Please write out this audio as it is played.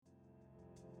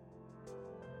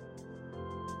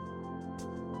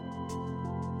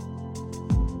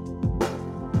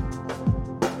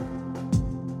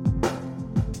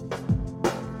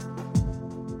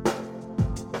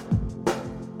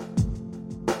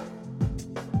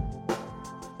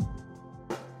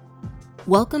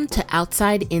Welcome to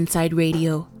Outside Inside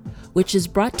Radio, which is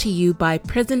brought to you by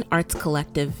Prison Arts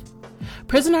Collective.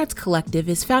 Prison Arts Collective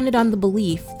is founded on the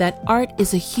belief that art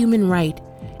is a human right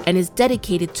and is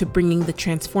dedicated to bringing the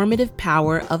transformative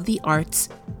power of the arts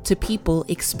to people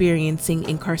experiencing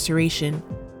incarceration.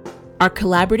 Our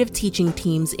collaborative teaching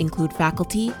teams include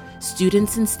faculty,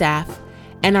 students, and staff,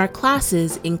 and our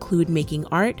classes include making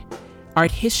art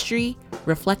history,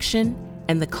 reflection,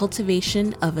 and the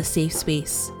cultivation of a safe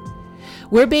space.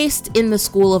 We're based in the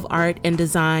School of Art and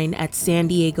Design at San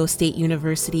Diego State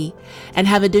University and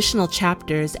have additional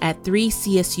chapters at 3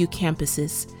 CSU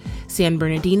campuses, San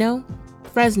Bernardino,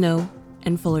 Fresno,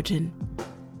 and Fullerton.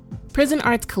 Prison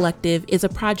Arts Collective is a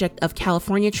project of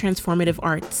California Transformative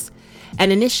Arts,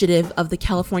 an initiative of the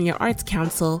California Arts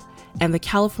Council and the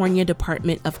California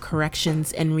Department of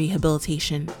Corrections and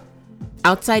Rehabilitation.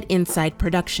 Outside Inside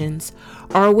Productions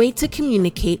are a way to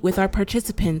communicate with our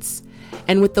participants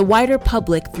and with the wider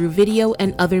public through video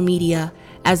and other media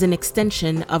as an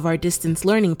extension of our distance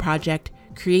learning project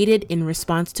created in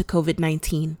response to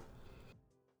COVID-19.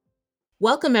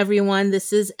 Welcome, everyone.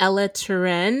 This is Ella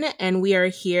Turen, and we are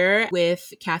here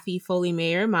with Kathy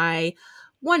Foley-Mayer, my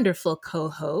wonderful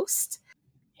co-host.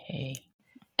 Hey.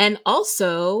 And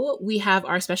also, we have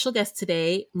our special guest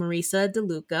today, Marisa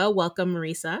DeLuca. Welcome,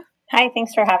 Marisa. Hi,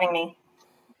 thanks for having me.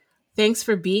 Thanks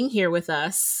for being here with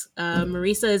us.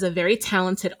 Marisa is a very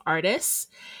talented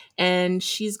artist, and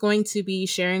she's going to be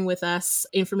sharing with us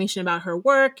information about her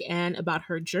work and about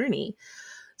her journey.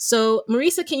 So,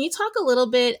 Marisa, can you talk a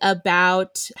little bit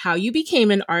about how you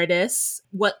became an artist,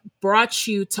 what brought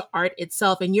you to art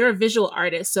itself? And you're a visual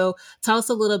artist, so tell us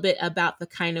a little bit about the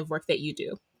kind of work that you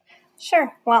do.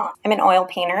 Sure. Well, I'm an oil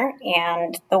painter,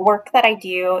 and the work that I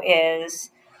do is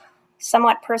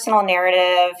somewhat personal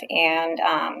narrative and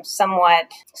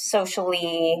somewhat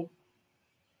socially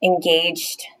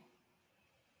engaged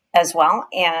as well.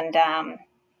 And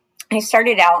I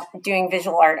started out doing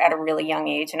visual art at a really young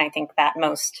age, and I think that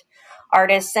most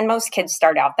artists and most kids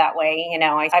start out that way. You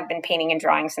know, I've been painting and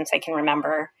drawing since I can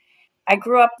remember. I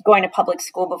grew up going to public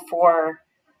school before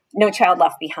No Child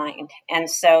Left Behind, and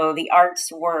so the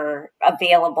arts were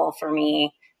available for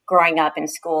me. Growing up in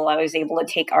school, I was able to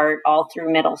take art all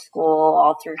through middle school,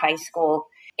 all through high school.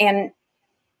 And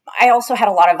I also had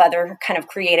a lot of other kind of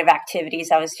creative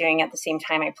activities I was doing at the same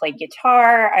time. I played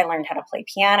guitar. I learned how to play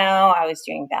piano. I was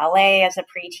doing ballet as a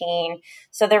preteen.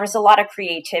 So there was a lot of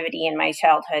creativity in my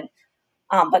childhood.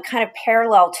 But kind of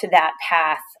parallel to that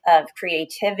path of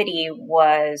creativity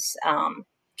was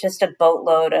just a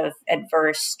boatload of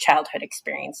adverse childhood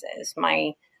experiences.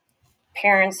 My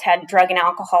parents had drug and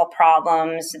alcohol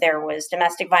problems. There was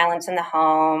domestic violence in the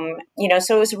home,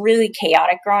 so it was really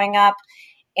chaotic growing up.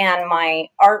 And my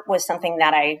art was something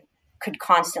that I could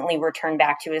constantly return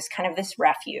back to as kind of this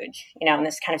refuge, in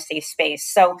this kind of safe space.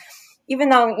 So even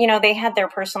though, they had their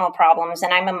personal problems,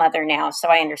 and I'm a mother now, so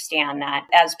I understand that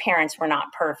as parents, we're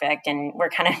not perfect and we're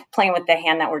kind of playing with the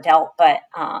hand that we're dealt. But,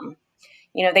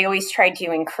 they always tried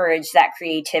to encourage that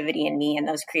creativity in me and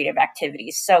those creative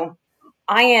activities. So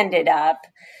I ended up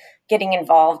getting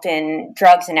involved in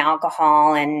drugs and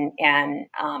alcohol and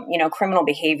criminal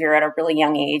behavior at a really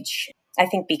young age, I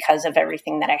think because of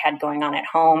everything that I had going on at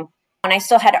home. And I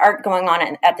still had art going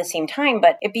on at the same time,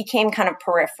 but it became kind of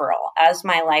peripheral. As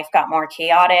my life got more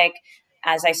chaotic,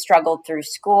 as I struggled through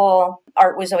school,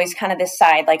 art was always kind of this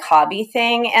side, like hobby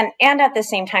thing. And at the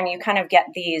same time, you kind of get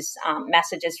these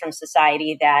messages from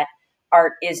society that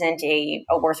art isn't a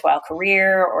worthwhile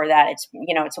career, or that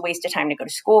it's a waste of time to go to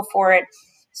school for it.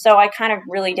 So I kind of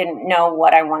really didn't know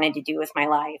what I wanted to do with my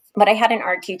life. But I had an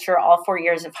art teacher all 4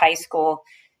 years of high school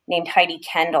named Heidi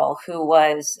Kendall, who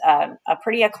was a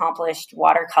pretty accomplished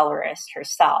watercolorist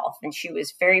herself. And she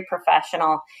was very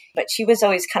professional, but she was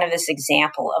always kind of this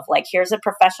example of like, here's a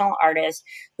professional artist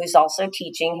who's also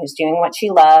teaching, who's doing what she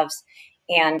loves.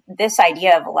 And this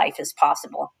idea of a life is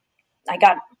possible. I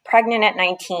got pregnant at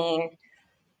 19.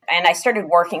 And I started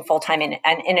working full-time in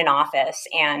an office,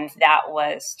 and that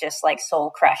was just like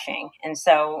soul crushing. And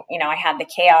so, I had the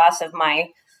chaos of my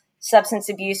substance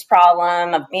abuse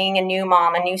problem, of being a new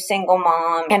mom, a new single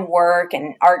mom, and work,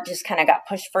 and art just kind of got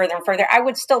pushed further and further. I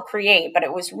would still create, but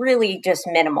it was really just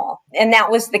minimal. And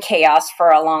that was the chaos for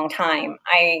a long time.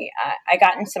 I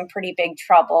got in some pretty big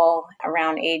trouble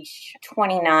around age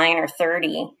 29 or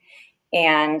 30,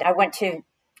 and I went to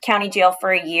county jail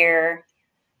for a year.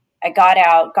 I got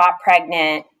out, got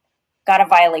pregnant, got a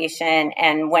violation,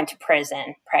 and went to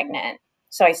prison pregnant.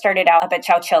 So I started out up at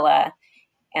Chowchilla,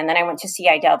 and then I went to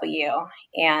CIW.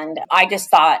 And I just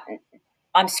thought,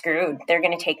 I'm screwed. They're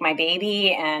going to take my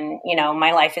baby, and,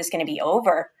 my life is going to be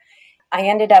over. I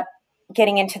ended up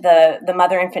getting into the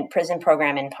mother infant prison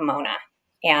program in Pomona.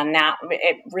 And that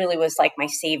it really was like my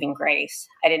saving grace.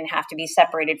 I didn't have to be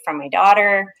separated from my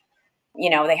daughter.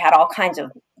 They had all kinds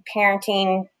of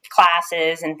parenting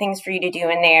classes and things for you to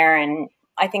do in there. And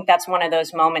I think that's one of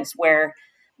those moments where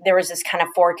there was this kind of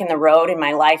fork in the road in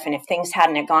my life. And if things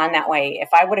hadn't have gone that way, if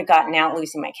I would have gotten out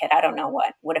losing my kid, I don't know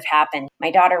what would have happened.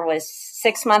 My daughter was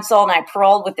 6 months old and I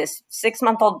paroled with this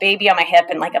 6-month-old baby on my hip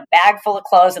and like a bag full of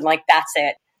clothes. And like, that's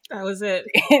it. That was it.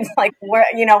 It's like, where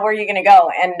are you going to go?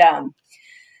 And,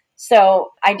 so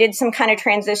I did some kind of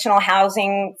transitional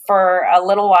housing for a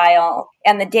little while.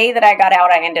 And the day that I got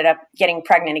out, I ended up getting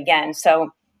pregnant again.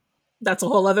 So that's a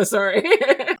whole other story.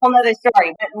 Whole other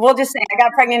story. But we'll just say I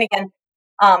got pregnant again.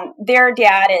 Their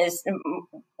dad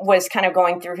was kind of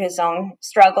going through his own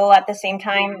struggle at the same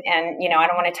time. And, I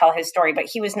don't want to tell his story, but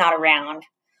he was not around.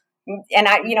 And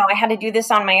I had to do this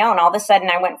on my own. All of a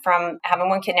sudden I went from having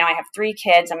one kid. Now I have 3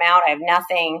 kids. I'm out. I have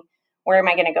nothing. Where am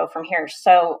I going to go from here?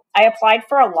 So I applied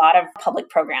for a lot of public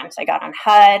programs. I got on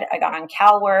HUD, I got on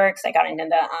CalWORKS, I got into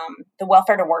the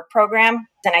Welfare to Work program.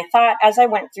 And I thought, as I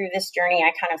went through this journey,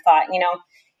 I kind of thought,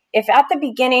 if at the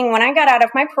beginning, when I got out, if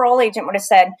my parole agent would have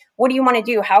said, what do you want to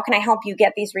do? How can I help you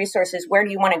get these resources? Where do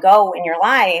you want to go in your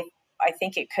life? I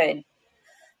think it could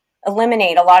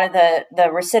eliminate a lot of the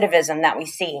recidivism that we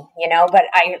see, but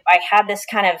I had this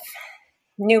kind of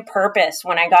new purpose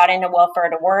when I got into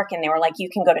Welfare to Work, and they were like, you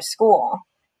can go to school.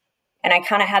 And I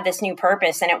kind of had this new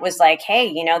purpose, and it was like,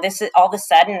 hey, this is all of a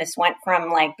sudden this went from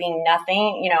like being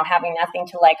nothing, having nothing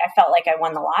to like, I felt like I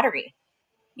won the lottery.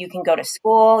 You can go to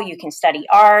school, you can study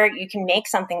art, you can make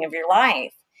something of your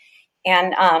life.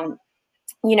 And,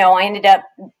 I ended up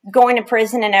going to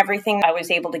prison and everything. I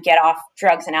was able to get off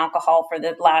drugs and alcohol for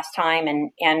the last time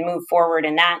and move forward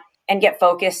in that and get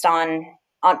focused on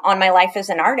my life as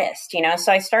an artist,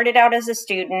 So I started out as a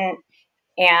student,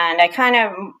 and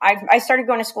I started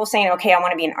going to school saying, okay, I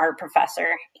want to be an art professor.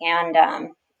 And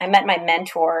I met my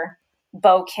mentor,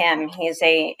 Bo Kim. He is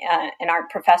an art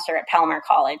professor at Palomar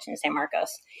College in San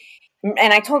Marcos.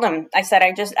 And I told him, I said,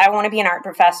 I want to be an art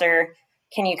professor.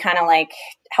 Can you kind of like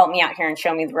help me out here and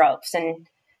show me the ropes? And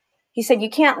he said, you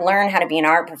can't learn how to be an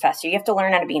art professor. You have to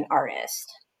learn how to be an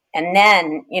artist. And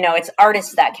then, it's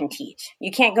artists that can teach.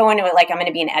 You can't go into it like I'm going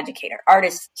to be an educator.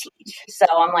 Artists teach. So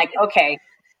I'm like, okay,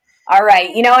 all right.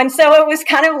 And so it was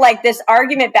kind of like this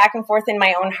argument back and forth in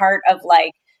my own heart of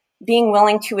like being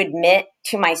willing to admit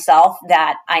to myself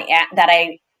that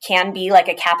I can be like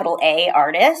a capital A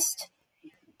artist.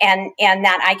 And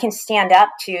that I can stand up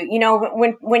to,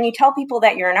 when you tell people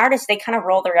that you're an artist, they kind of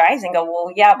roll their eyes and go,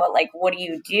 well, yeah, but like, what do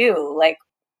you do? Like,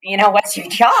 what's your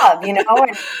job,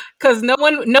 Because no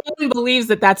one believes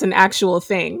that that's an actual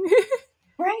thing.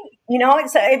 Right.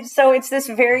 It's this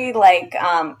very like,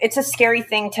 it's a scary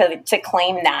thing to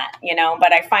claim that,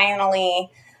 but I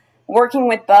finally, working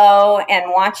with Bo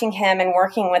and watching him and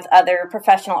working with other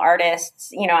professional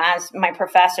artists, as my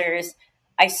professors,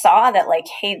 I saw that like,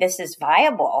 hey, this is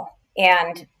viable.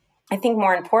 And I think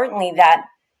more importantly that,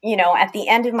 at the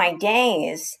end of my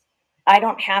days, I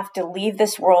don't have to leave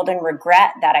this world and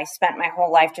regret that I spent my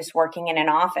whole life just working in an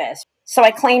office. So I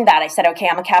claimed that. I said, okay,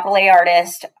 I'm a capital A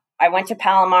artist. I went to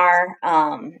Palomar,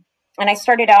 and I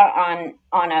started out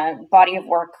on a body of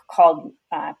work called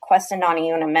Questa Non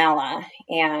Una Mela.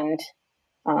 And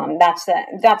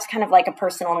that's kind of like a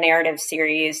personal narrative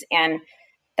series. And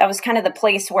that was kind of the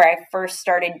place where I first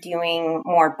started doing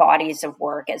more bodies of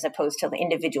work as opposed to the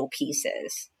individual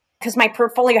pieces. Because my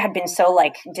portfolio had been so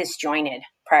like disjointed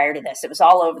prior to this. It was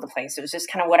all over the place. It was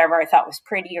just kind of whatever I thought was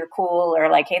pretty or cool or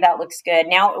like, hey, that looks good.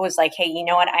 Now it was like, hey, you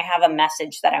know what? I have a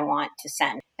message that I want to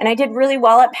send. And I did really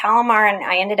well at Palomar, and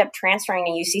I ended up transferring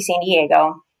to UC San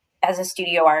Diego as a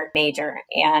studio art major.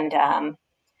 And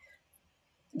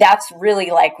that's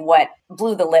really like what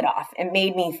blew the lid off. It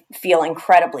made me feel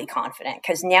incredibly confident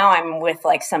because now I'm with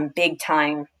like some big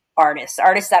time artists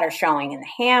that are showing in the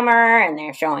Hammer, and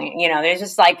they're showing, they're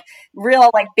just like real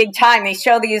like big time. They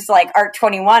show these like Art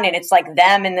 21 and it's like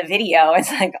them in the video. It's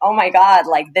like, oh my God,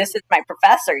 like this is my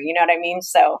professor. You know what I mean?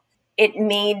 So it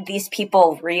made these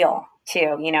people real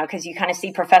too, because you kind of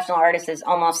see professional artists as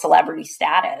almost celebrity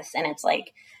status. And it's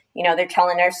like, they're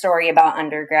telling their story about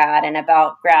undergrad and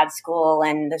about grad school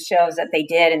and the shows that they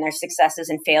did and their successes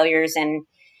and failures. And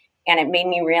it made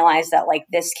me realize that like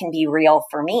this can be real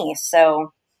for me.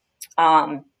 So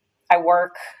I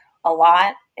work a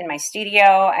lot in my studio.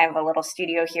 I have a little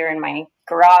studio here in my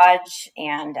garage,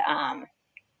 and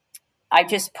I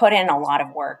just put in a lot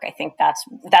of work. I think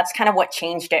that's kind of what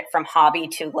changed it from hobby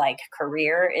to like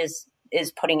career is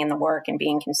putting in the work and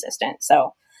being consistent.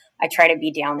 So I try to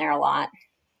be down there a lot.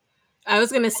 I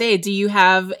was going to say, do you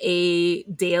have a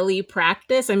daily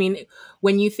practice? I mean,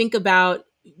 when you think about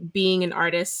being an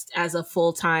artist as a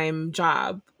full-time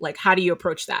job, like how do you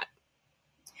approach that?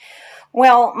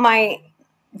 Well, my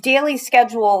daily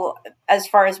schedule, as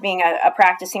far as being a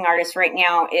practicing artist right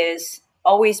now, is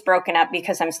always broken up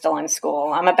because I'm still in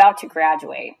school. I'm about to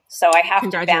graduate, so I have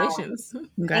to balance. Congratulations. Thank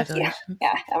you. Congratulations.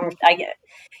 Yeah, I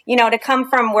get, to come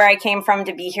from where I came from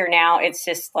to be here now. It's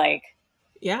just like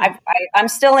Yeah. I'm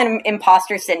still in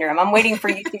imposter syndrome. I'm waiting for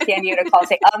you, Daniel, to call and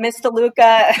say, Miss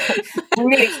DeLuca, we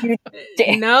made a huge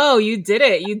day. No, you did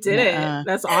it. You did it. Nuh-uh.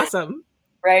 That's awesome.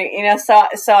 Right.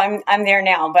 So I'm there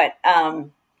now, but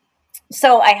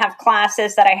so I have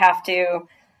classes that I have to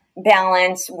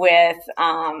balance with,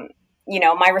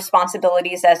 my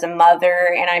responsibilities as a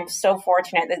mother. And I'm so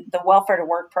fortunate that the Welfare to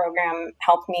Work program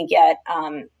helped me get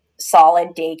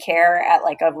solid daycare at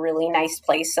like a really nice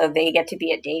place. So they get to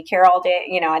be at daycare all day,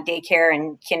 at daycare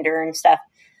and kinder and stuff.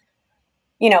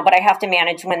 But I have to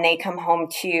manage when they come home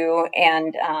too,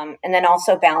 and then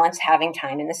also balance having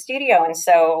time in the studio. And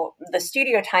so the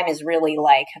studio time is really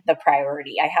like the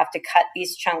priority. I have to cut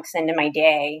these chunks into my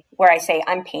day where I say,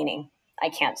 I'm painting. I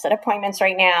can't set appointments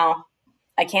right now.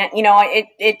 I can't,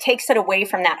 it takes it away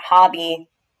from that hobby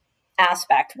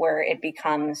aspect where it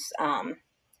becomes,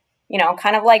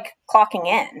 kind of like clocking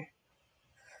in.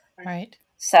 Right.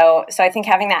 So I think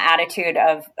having that attitude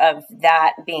of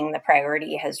that being the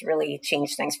priority has really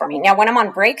changed things for me. Now, when I'm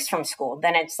on breaks from school,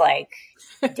 then it's like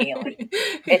daily.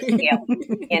 It's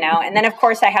daily, And then, of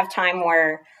course, I have time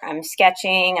where I'm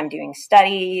sketching, I'm doing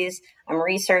studies, I'm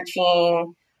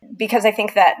researching, because I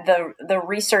think that the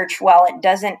research, while it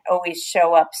doesn't always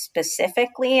show up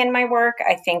specifically in my work,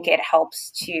 I think it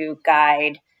helps to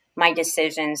guide my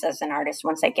decisions as an artist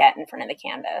once I get in front of the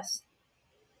canvas.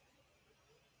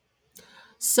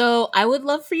 So I would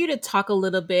love for you to talk a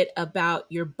little bit about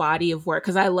your body of work,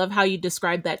 because I love how you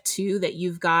described that too, that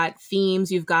you've got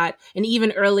themes, and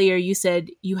even earlier you said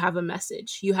you have a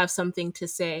message, you have something to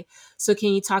say. So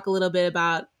can you talk a little bit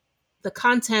about the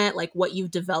content, like what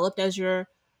you've developed as your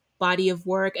body of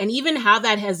work, and even how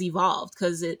that has evolved?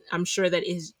 Because I'm sure that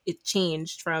it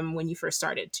changed from when you first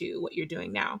started to what you're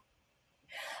doing now.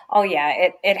 Oh yeah,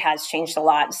 it has changed a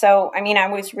lot. So, I mean, I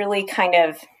was really kind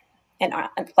of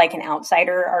like an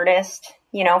outsider artist,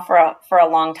 for a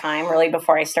long time, really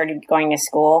before I started going to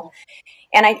school.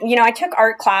 And I took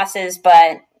art classes,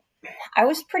 but I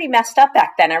was pretty messed up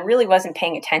back then. I really wasn't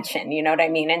paying attention, you know what I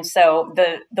mean? And so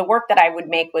the work that I would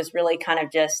make was really kind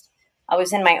of just, I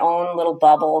was in my own little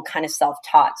bubble, kind of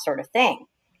self-taught sort of thing.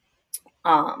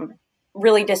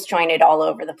 Really disjointed all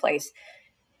over the place.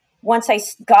 Once I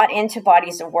got into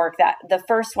bodies of work, that the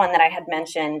first one that I had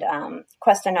mentioned,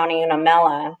 Questa non è una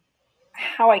mela,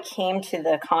 how I came to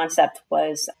the concept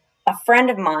was a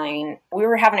friend of mine. We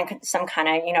were having some kind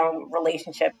of,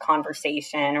 relationship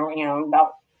conversation or,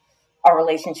 about our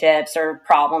relationships or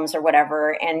problems or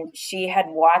whatever. And she had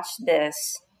watched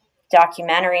this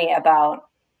documentary about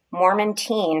Mormon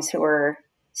teens who were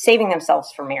saving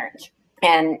themselves for marriage.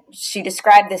 And she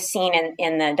described this scene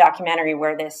in the documentary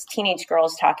where this teenage girl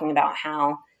is talking about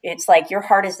how it's like your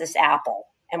heart is this apple.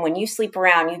 And when you sleep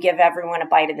around, you give everyone a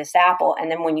bite of this apple. And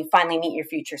then when you finally meet your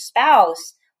future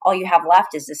spouse, all you have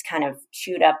left is this kind of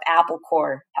chewed up apple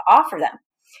core to offer them.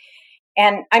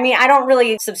 And I mean, I don't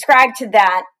really subscribe to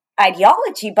that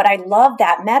ideology, but I love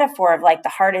that metaphor of like the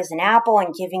heart is an apple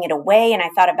and giving it away. And I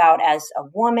thought about, as a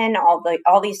woman,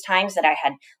 all these times that I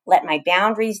had let my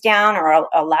boundaries down or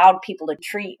allowed people to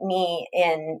treat me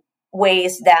in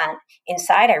ways that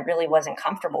inside I really wasn't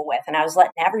comfortable with. And I was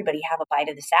letting everybody have a bite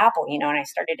of this apple, and I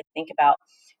started to think about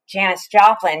Janis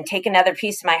Joplin, take another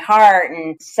piece of my heart,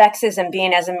 and sexism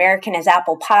being as American as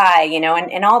apple pie,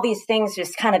 and all these things,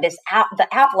 just kind of the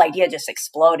apple idea just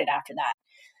exploded after that.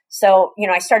 So,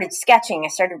 I started sketching, I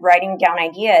started writing down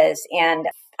ideas, and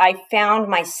I found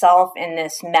myself in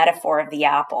this metaphor of the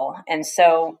apple. And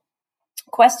so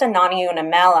Questa non è una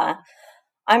mela,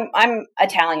 I'm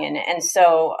Italian. And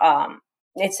so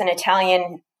it's an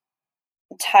Italian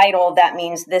title that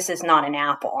means this is not an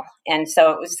apple. And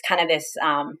so it was kind of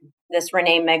this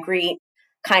Rene Magritte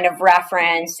kind of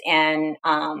reference, and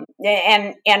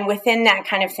within that,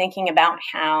 kind of thinking about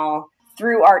how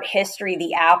through art history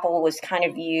the apple was kind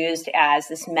of used as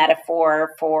this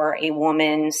metaphor for a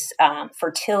woman's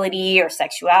fertility or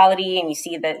sexuality. And you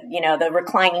see the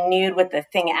reclining nude with the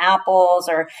thing of apples,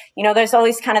 or there's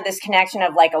always kind of this connection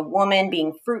of like a woman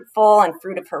being fruitful and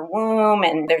fruit of her womb,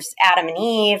 and there's Adam and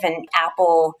Eve and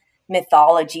apple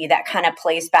mythology that kind of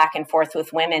plays back and forth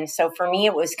with women. So for me,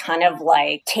 it was kind of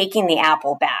like taking the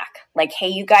apple back. Like, hey,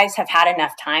 you guys have had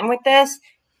enough time with this.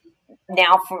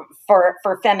 now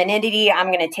for femininity, I'm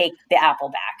going to take the apple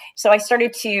back. So I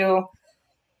started to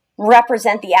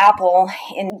represent the apple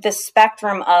in the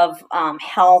spectrum of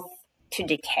health to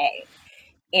decay.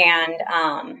 And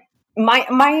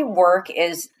my work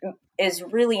is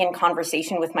really in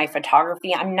conversation with my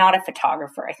photography. I'm not a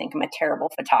photographer. I think I'm a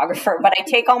terrible photographer, but I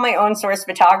take all my own source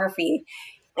photography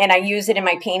and I use it in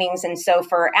my paintings. And so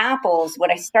for apples,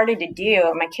 what I started to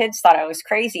do, my kids thought I was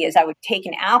crazy, is I would take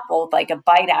an apple with like a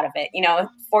bite out of it. You know,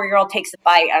 4-year-old takes a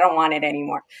bite, I don't want it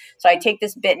anymore. So I take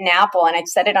this bitten apple and I'd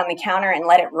set it on the counter and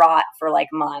let it rot for like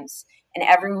months. And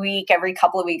every week, every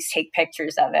couple of weeks, take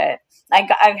pictures of it.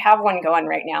 I have one going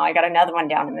right now. I got another one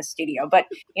down in the studio. But,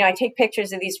 you know, I take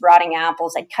pictures of these rotting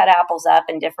apples. I cut apples up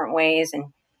in different ways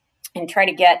and try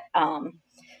to get,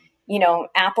 you know,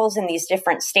 apples in these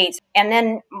different states. And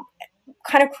then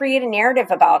kind of create a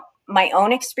narrative about my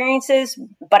own experiences,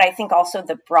 but I think also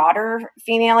the broader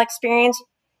female experience.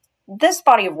 This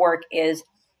body of work is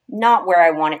not where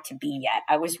I want it to be yet.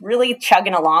 I was really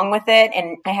chugging along with it,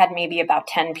 and I had maybe about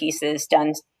 10 pieces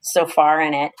done so far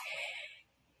in it.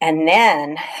 And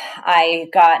then I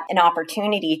got an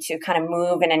opportunity to kind of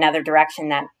move in another direction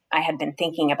that I had been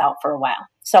thinking about for a while.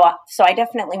 So I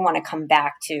definitely want to come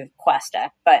back to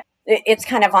Cuesta, but it's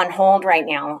kind of on hold right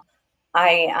now.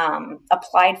 I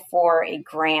applied for a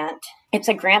grant. It's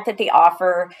a grant that they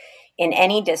offer in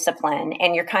any discipline,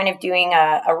 and you're kind of doing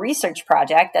a research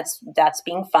project that's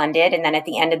being funded. And then at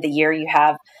the end of the year, you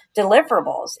have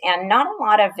deliverables. And not a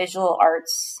lot of visual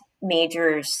arts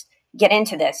majors get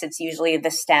into this. It's usually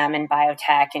the STEM and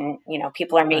biotech, and you know,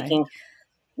 people are making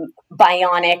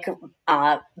bionic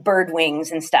bird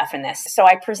wings and stuff in this. So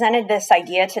I presented this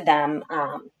idea to them,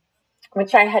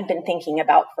 which I had been thinking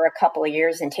about for a couple of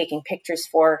years and taking pictures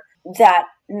for, that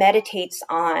meditates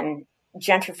on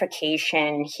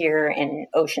gentrification here in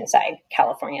Oceanside,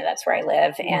 California. That's where I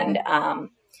live. Mm-hmm. And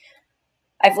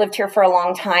I've lived here for a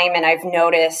long time, and I've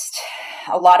noticed,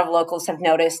 a lot of locals have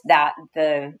noticed that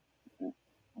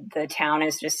the town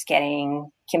is just getting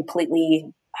completely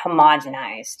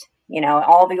homogenized. You know,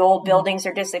 all the old buildings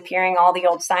are disappearing, all the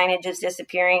old signage is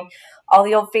disappearing, all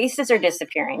the old faces are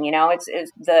disappearing. You know, it's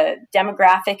the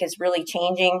demographic is really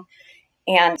changing,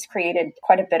 and it's created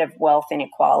quite a bit of wealth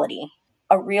inequality,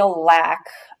 a real lack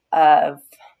of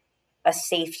a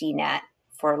safety net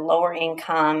for lower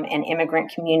income and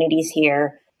immigrant communities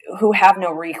here who have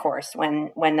no recourse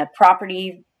when the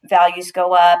property values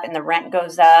go up and the rent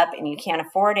goes up and you can't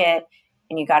afford it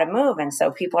and you got to move. And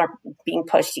so people are being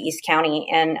pushed to East County,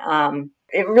 and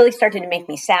it really started to make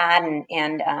me sad.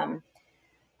 And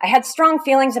I had strong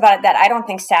feelings about it that I don't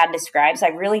think sad describes. I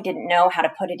really didn't know how to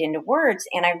put it into words,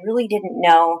 and I really didn't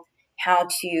know how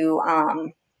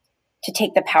to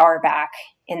take the power back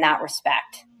in that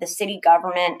respect. The city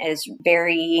government is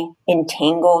very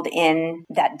entangled in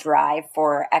that drive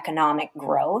for economic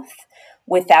growth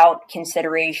without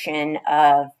consideration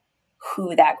of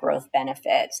who that growth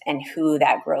benefits and who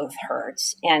that growth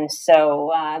hurts. And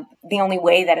so the only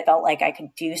way that it felt like I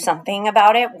could do something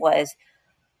about it was,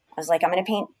 I was like, I'm going to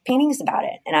paint paintings about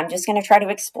it, and I'm just going to try to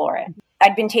explore it.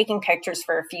 I'd been taking pictures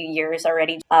for a few years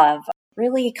already of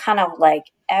really kind of like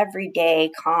everyday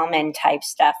common type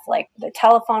stuff, like the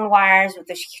telephone wires with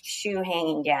the shoe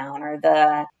hanging down, or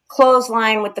the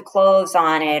clothesline with the clothes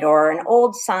on it, or an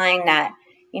old sign that,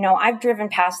 you know, I've driven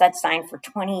past that sign for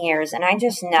 20 years, and I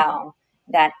just know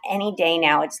that any day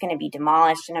now it's going to be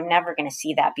demolished and I'm never going to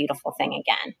see that beautiful thing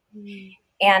again. Mm.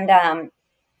 And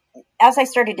as I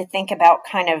started to think about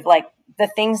kind of like the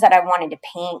things that I wanted to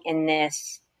paint in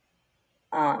this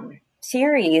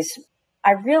series,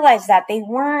 I realized that they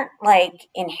weren't like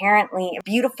inherently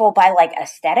beautiful by like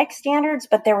aesthetic standards,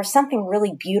 but there was something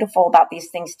really beautiful about these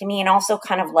things to me. And also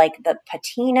kind of like the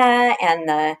patina and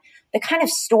the kind of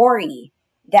story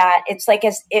that it's like,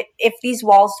 as if these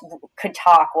walls could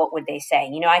talk, what would they say?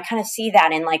 You know, I kind of see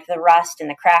that in like the rust and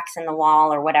the cracks in the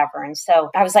wall or whatever. And so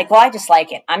I was like, well, I just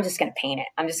like it. I'm just going to paint it.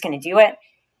 I'm just going to do it.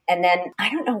 And then I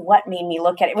don't know what made me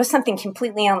look at it. It was something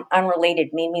completely unrelated,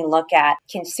 made me look at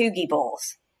kintsugi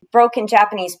bowls, broken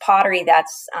Japanese pottery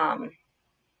that's,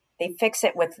 they fix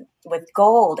it with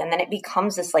gold, and then it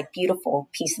becomes this like beautiful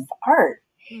piece of art.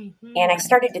 Mm-hmm. And I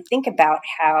started to think about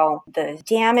how the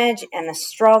damage and the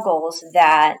struggles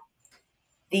that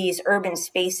these urban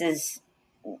spaces,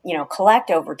 you know,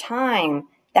 collect over time,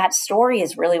 that story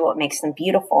is really what makes them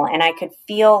beautiful. And I could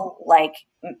feel like,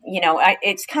 you know,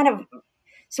 it's kind of,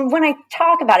 so when I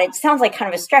talk about it, it sounds like kind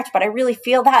of a stretch, but I really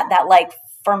feel that like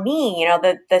for me, you know,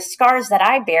 the scars that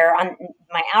I bear, on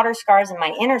my outer scars and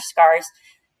my inner scars,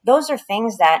 those are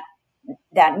things that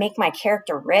make my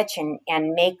character rich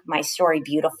and make my story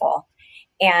beautiful.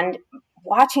 And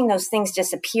watching those things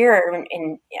disappear,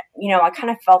 and I kind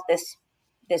of felt this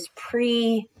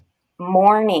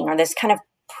pre-mourning, or this kind of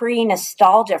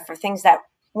pre-nostalgia for things that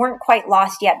weren't quite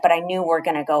lost yet, but I knew were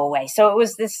going to go away. So it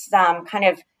was this kind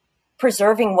of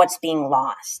preserving what's being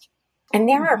lost. And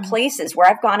there are places where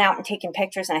I've gone out and taken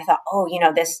pictures, and I thought, oh,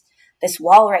 this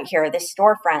wall right here, this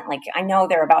storefront, like I know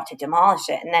they're about to demolish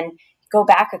it, and then go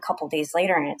back a couple days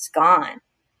later and it's gone.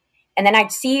 And then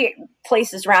I'd see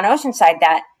places around Oceanside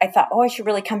that I thought, oh, I should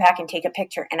really come back and take a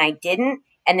picture. And I didn't.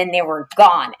 And then they were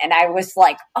gone. And I was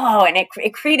like, oh, and it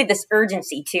created this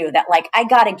urgency too, that like, I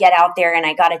got to get out there and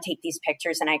I got to take these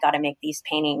pictures and I got to make these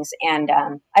paintings. And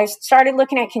I started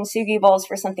looking at kintsugi bowls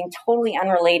for something totally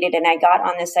unrelated. And I got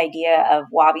on this idea of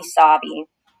wabi-sabi,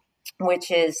 which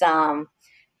is kind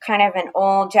of an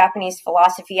old Japanese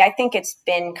philosophy. I think it's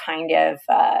been kind of,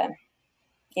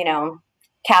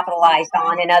 capitalized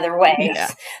on in other ways.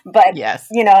 Yeah. But, yes.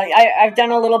 I've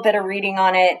done a little bit of reading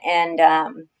on it, and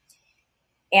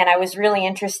I was really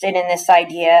interested in this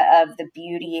idea of the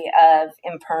beauty of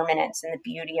impermanence and the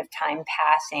beauty of time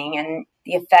passing and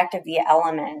the effect of the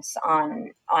elements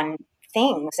on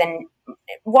things. And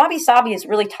wabi-sabi is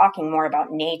really talking more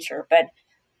about nature, but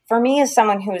for me, as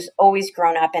someone who's always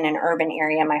grown up in an urban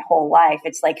area my whole life,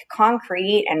 it's like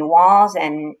concrete and walls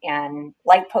and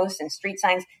light posts and street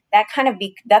signs. That kind of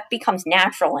that becomes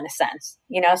natural in a sense,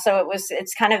 So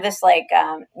it's kind of this like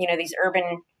these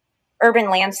urban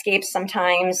landscapes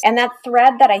sometimes, and that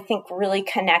thread that I think really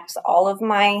connects all of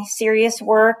my serious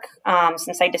work,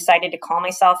 since I decided to call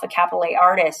myself a capital A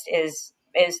artist, is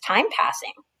time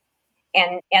passing,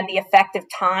 and the effect of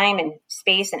time and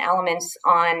space and elements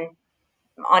on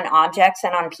objects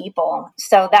and on people.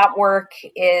 So that work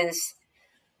is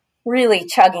really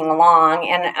chugging along.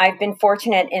 And I've been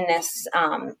fortunate in this,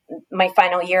 my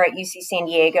final year at UC San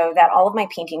Diego, that all of my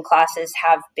painting classes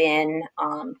have been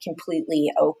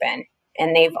completely open.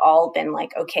 And they've all been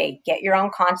like, okay, get your own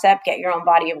concept, get your own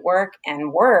body of work,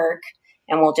 and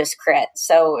we'll just crit.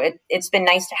 So it's been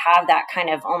nice to have that kind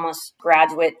of almost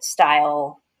graduate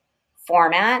style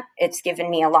format. It's given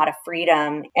me a lot of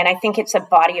freedom, and I think it's a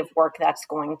body of work that's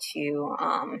going to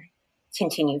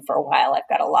continue for a while. I've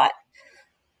got a lot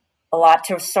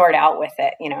to sort out with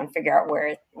it, and figure out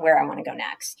where I want to go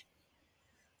next.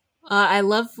 I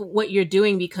love what you're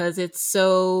doing because it's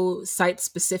so site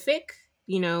specific,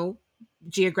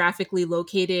 geographically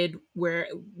located where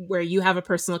you have a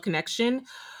personal connection,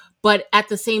 but at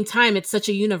the same time, it's such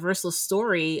a universal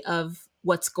story of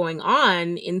what's going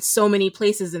on in so many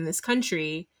places in this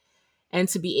country. And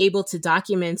to be able to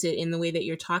document it in the way that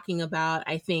you're talking about,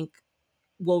 I think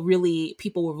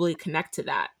people will really connect to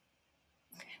that.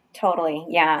 Totally.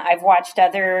 Yeah. I've watched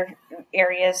other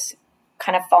areas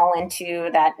kind of fall into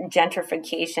that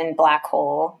gentrification black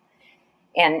hole.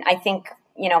 And I think,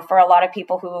 for a lot of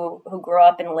people who grow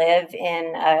up and live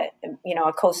in a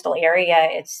coastal area,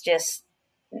 it's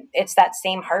that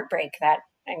same heartbreak that,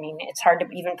 it's hard to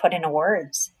even put into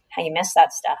words how you miss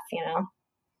that stuff,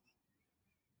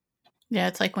 Yeah,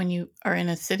 it's like when you are in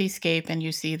a cityscape and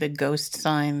you see the ghost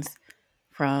signs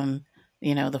from, the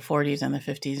 40s and the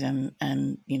 50s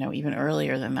and even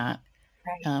earlier than that.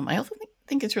 Right. I also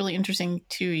think it's really interesting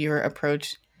too, your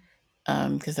approach,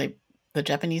 because the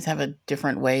Japanese have a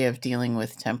different way of dealing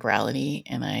with temporality,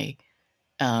 and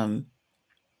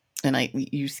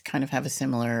you kind of have a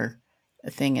similar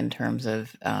thing in terms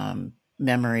of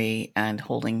memory and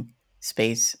holding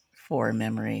space for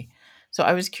memory. So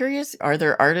I was curious, are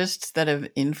there artists that have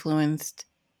influenced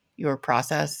your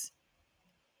process?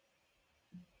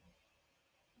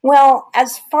 Well,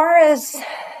 as far as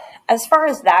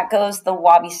that goes, the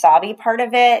wabi-sabi part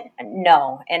of it,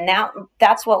 no. And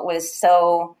that's what was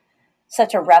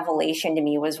such a revelation to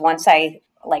me, was once I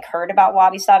heard about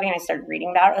wabi-sabi and I started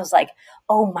reading about it, I was like,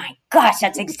 oh my gosh,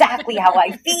 that's exactly how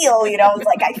I feel. It's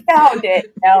like I found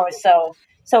it.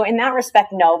 So in that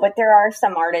respect, no. But there are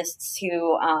some artists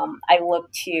who I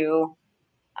look to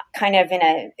kind of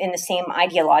in the same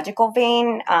ideological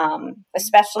vein,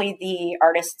 especially the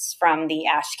artists from the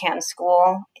Ashcan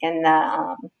school in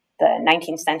the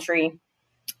 19th century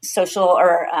social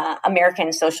or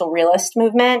American social realist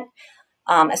movement,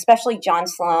 especially John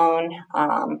Sloan,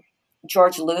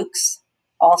 George Lukes.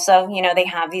 Also, they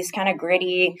have these kind of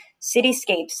gritty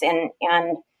cityscapes, and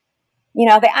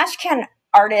the Ashcan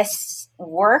artists'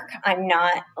 work, I'm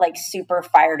not super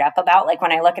fired up about.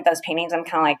 When I look at those paintings, I'm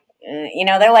kind of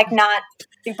they're not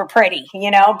super pretty,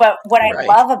 but what I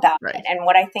love about it, and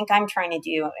what I think I'm trying to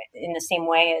do in the same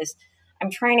way, is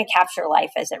I'm trying to capture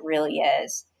life as it really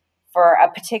is for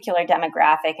a particular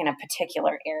demographic in a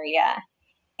particular area.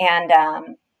 And,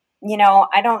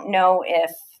 I don't know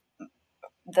if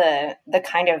the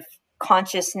kind of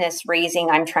consciousness raising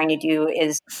I'm trying to do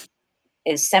is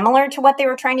similar to what they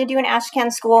were trying to do in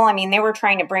Ashcan School. I mean, they were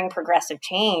trying to bring progressive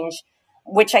change,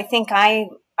 which I think I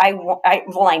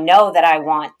know that I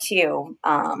want to,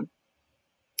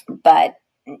 but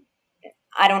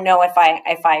I don't know if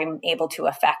I'm able to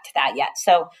affect that yet.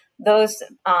 So those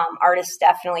artists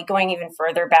definitely going even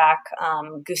further back,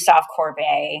 Gustave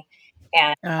Courbet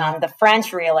and the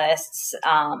French realists,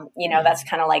 that's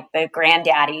kind of like the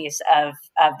granddaddies of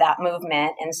that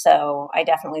movement. And so I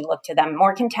definitely look to them.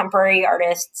 More contemporary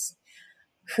artists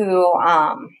who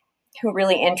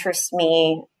really interest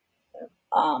me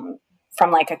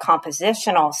from like a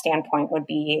compositional standpoint would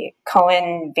be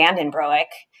Cohen van den Broek.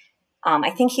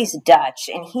 I think he's Dutch,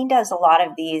 and he does a lot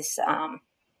of these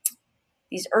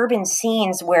urban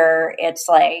scenes where it's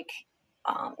like,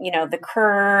 the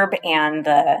curb and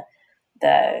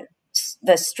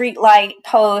the street light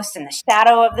post and the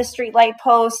shadow of the street light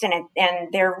post, and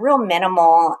they're real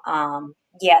minimal,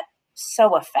 yet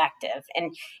so effective.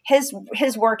 And his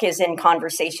work is in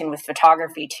conversation with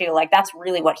photography too. Like that's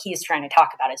really what he's trying to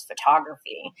talk about is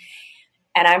photography.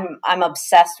 And I'm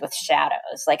obsessed with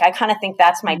shadows. Like I kind of think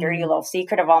that's my dirty little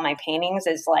secret of all my paintings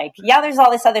is like, yeah, there's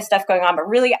all this other stuff going on, but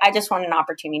really I just want an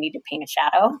opportunity to paint a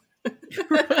shadow.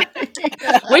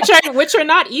 which are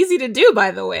not easy to do,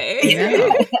 by the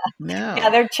way. No. Yeah,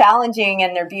 they're challenging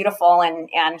and they're beautiful,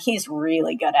 and he's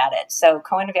really good at it. So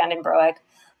Cohen van den Broek.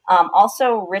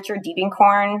 Also Richard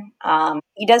Diebenkorn.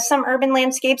 He does some urban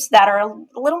landscapes that are a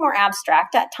little more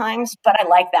abstract at times, but I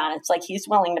like that. It's like he's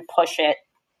willing to push it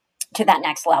to that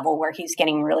next level where he's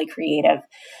getting really creative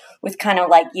with kind of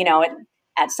like,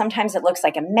 sometimes it looks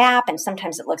like a map and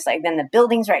sometimes it looks like then the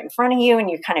building's right in front of you and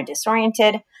you're kind of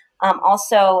disoriented. I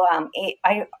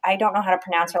don't know how to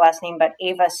pronounce her last name, but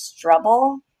Ava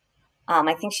Strubel.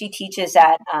 I think she teaches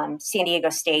at San Diego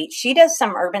State. She does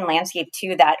some urban landscape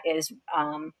too that is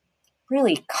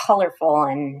really colorful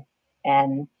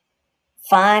and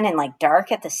fun and like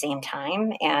dark at the same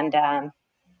time. And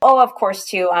of course,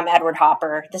 too, Edward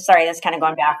Hopper. Sorry, that's kind of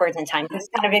going backwards in time. He's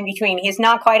kind of in between. He's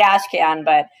not quite Ashcan,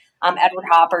 but Edward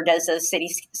Hopper does those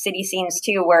city scenes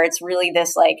too, where it's really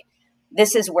this like,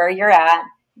 this is where you're at.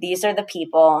 These are the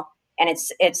people, and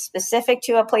it's specific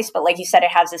to a place. But like you said, it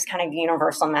has this kind of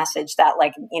universal message that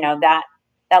like,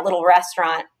 that little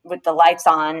restaurant with the lights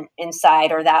on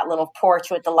inside, or that little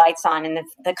porch with the lights on, and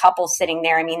the couple sitting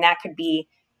there. I mean, that could be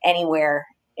anywhere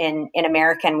in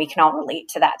America, and we can all relate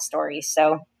to that story.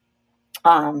 So.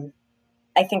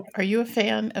 I think. Are you a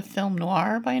fan of film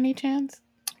noir by any chance?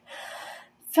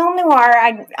 Film noir,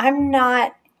 I'm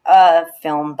not a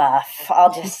film buff.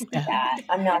 I'll just say that.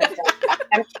 I'm not a film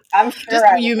buff. I'm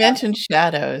sure. You mentioned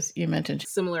shadows. You mentioned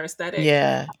similar aesthetic.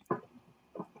 Yeah.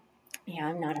 Yeah,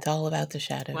 I'm not. It's all about the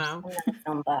shadows. Wow. I'm not a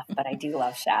film buff, but I do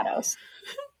love shadows.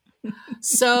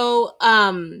 So,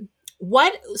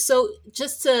 so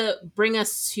just to bring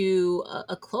us to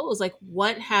a close, like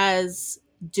what has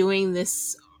doing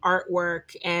this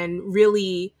artwork and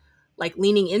really like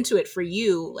leaning into it for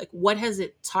you, like what has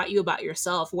it taught you about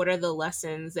yourself? What are the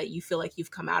lessons that you feel like you've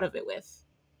come out of it with?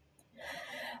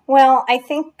 Well, I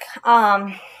think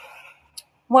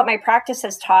what my practice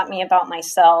has taught me about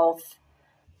myself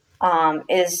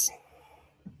is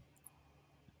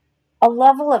a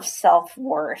level of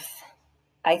self-worth,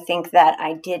 I think, that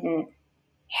I didn't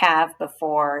have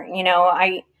before. I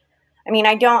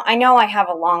know I have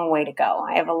a long way to go.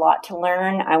 I have a lot to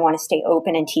learn. I want to stay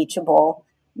open and teachable.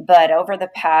 But over the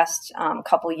past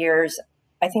couple years,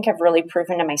 I think I've really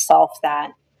proven to myself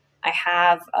that I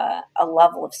have a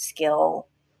level of skill,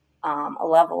 a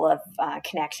level of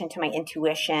connection to my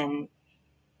intuition,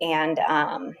 and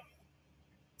a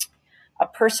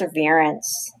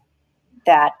perseverance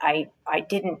that I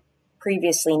didn't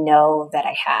previously know that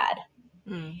I had.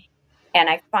 Mm. And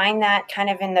I find that kind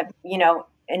of in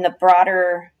the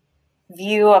broader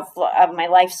view of my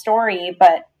life story,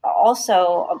 but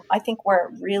also I think where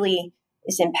it really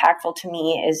is impactful to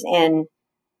me is in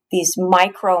these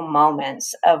micro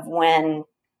moments of when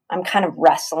I'm kind of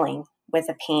wrestling with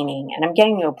a painting and I'm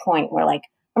getting to a point where like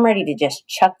I'm ready to just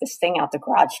chuck this thing out the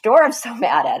garage door. I'm so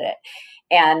mad at it.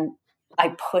 And I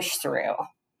push through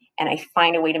and I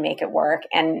find a way to make it work.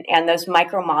 And those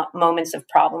micro moments of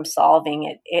problem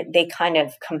solving, they kind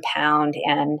of compound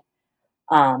and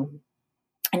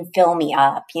fill me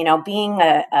up. Being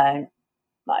a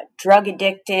drug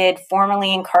addicted,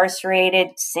 formerly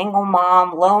incarcerated, single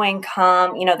mom, low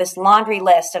income, this laundry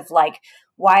list of like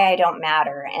why I don't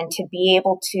matter, and to be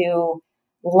able to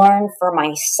learn for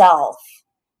myself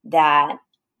that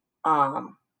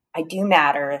I do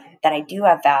matter, that I do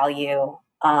have value,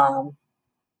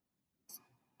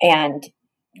 and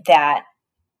that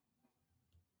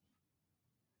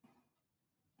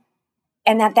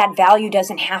value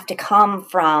doesn't have to come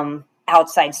from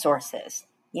outside sources.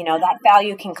 That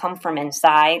value can come from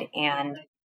inside, and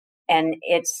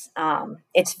it's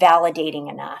validating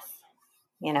enough,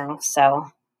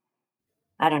 so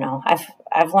I don't know.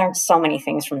 I've learned so many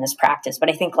things from this practice, but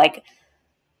I think like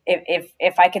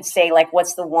if I could say like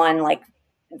what's the one like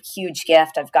huge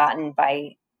gift I've gotten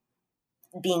by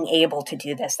being able to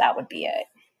do this, that would be it.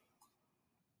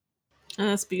 Oh,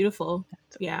 that's beautiful.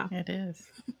 Yeah, it is.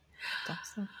 That's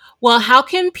awesome. Well, how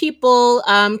can people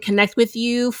connect with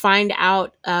you, find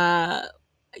out,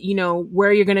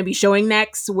 where you're going to be showing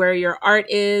next, where your art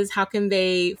is? How can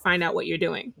they find out what you're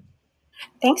doing?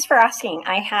 Thanks for asking.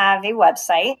 I have a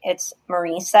website. It's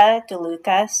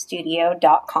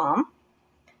marisadelucastudio.com.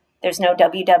 There's no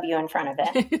WW in front of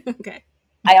it. Okay.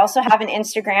 I also have an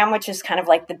Instagram, which is kind of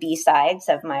like the B-sides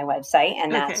of my website.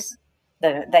 And that's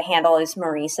the handle is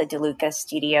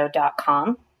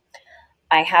marisadelucastudio.com.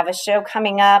 I have a show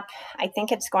coming up. I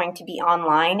think it's going to be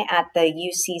online at the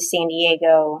UC San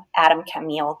Diego Adam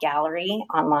Camille Gallery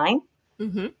online.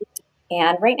 Mm-hmm.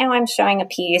 And right now I'm showing a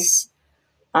piece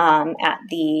at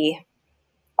the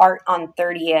Art on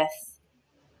 30th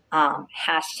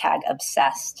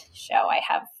 #obsessed show. I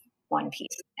have one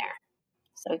piece in there.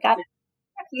 So we got a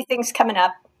few things coming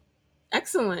up.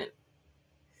 Excellent.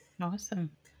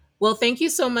 Awesome. Well, thank you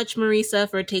so much, Marisa,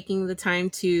 for taking the time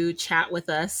to chat with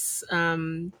us.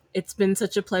 It's been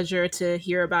such a pleasure to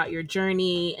hear about your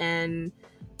journey and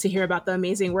to hear about the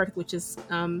amazing work, which is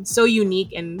so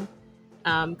unique and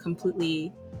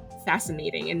completely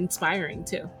fascinating and inspiring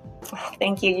too.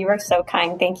 Thank you. You are so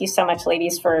kind. Thank you so much,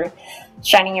 ladies, for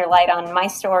shining your light on my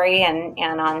story and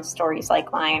on stories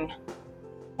like mine.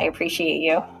 I appreciate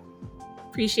you.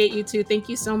 Appreciate you too. Thank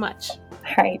you so much. All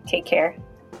right. Take care.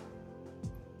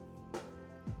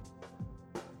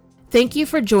 Thank you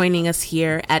for joining us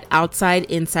here at Outside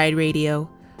Inside Radio.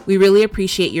 We really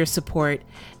appreciate your support,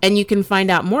 and you can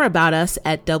find out more about us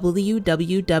at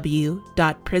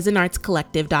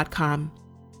www.prisonartscollective.com.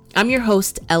 I'm your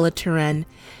host, Ella Turen.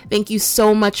 Thank you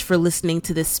so much for listening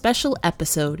to this special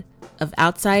episode of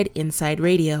Outside Inside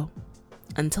Radio.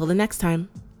 Until the next time.